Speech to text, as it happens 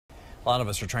A lot of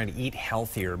us are trying to eat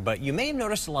healthier, but you may have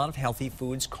noticed a lot of healthy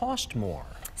foods cost more.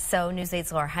 So News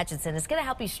 8's Laura Hutchinson is going to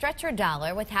help you stretch your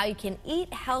dollar with how you can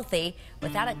eat healthy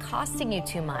without it costing you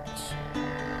too much.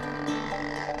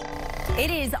 It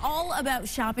is all about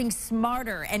shopping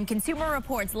smarter, and Consumer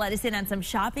Reports let us in on some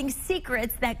shopping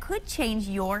secrets that could change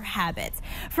your habits.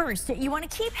 First, you want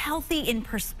to keep healthy in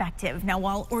perspective. Now,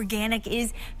 while organic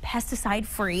is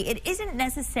pesticide-free, it isn't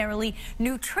necessarily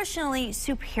nutritionally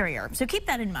superior. So keep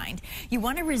that in mind. You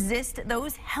want to resist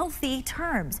those healthy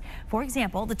terms. For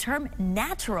example, the term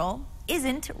natural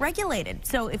isn't regulated.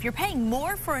 So if you're paying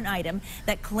more for an item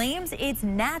that claims it's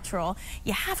natural,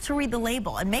 you have to read the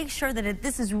label and make sure that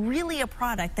this is really a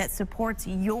product that supports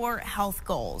your health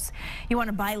goals. You want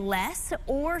to buy less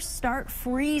or start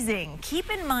freezing.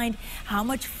 Keep in mind how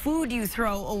much food you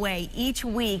throw away each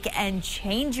week and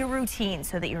change your routine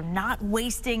so that you're not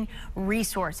wasting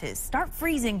resources. Start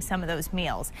freezing some of those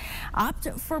meals. Opt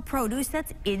for produce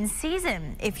that's in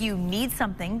season. If you need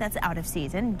something that's out of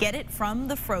season, get it from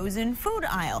the frozen food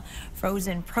aisle.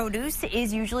 Frozen produce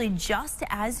is usually just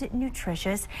as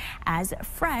nutritious as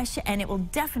fresh, and it will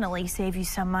definitely save you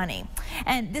some money.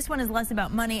 And this one is less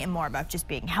about money and more about just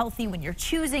being healthy. When you're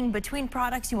choosing between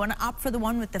products, you want to opt for the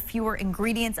one with the fewer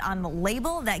ingredients on the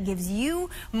label. That gives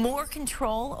you more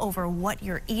control over what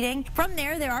you're eating. From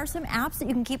there are some apps that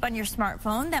you can keep on your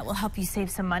smartphone that will help you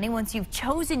save some money once you've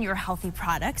chosen your healthy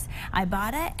products.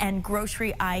 Ibotta and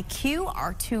Grocery IQ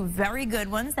are two very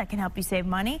good ones that can help you save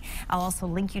money. I'll also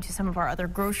link you to some of our other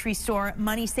grocery store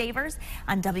money savers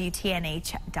on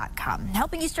WTNH.com.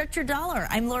 Helping you stretch your dollar,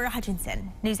 I'm Laura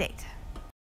Hutchinson, News 8.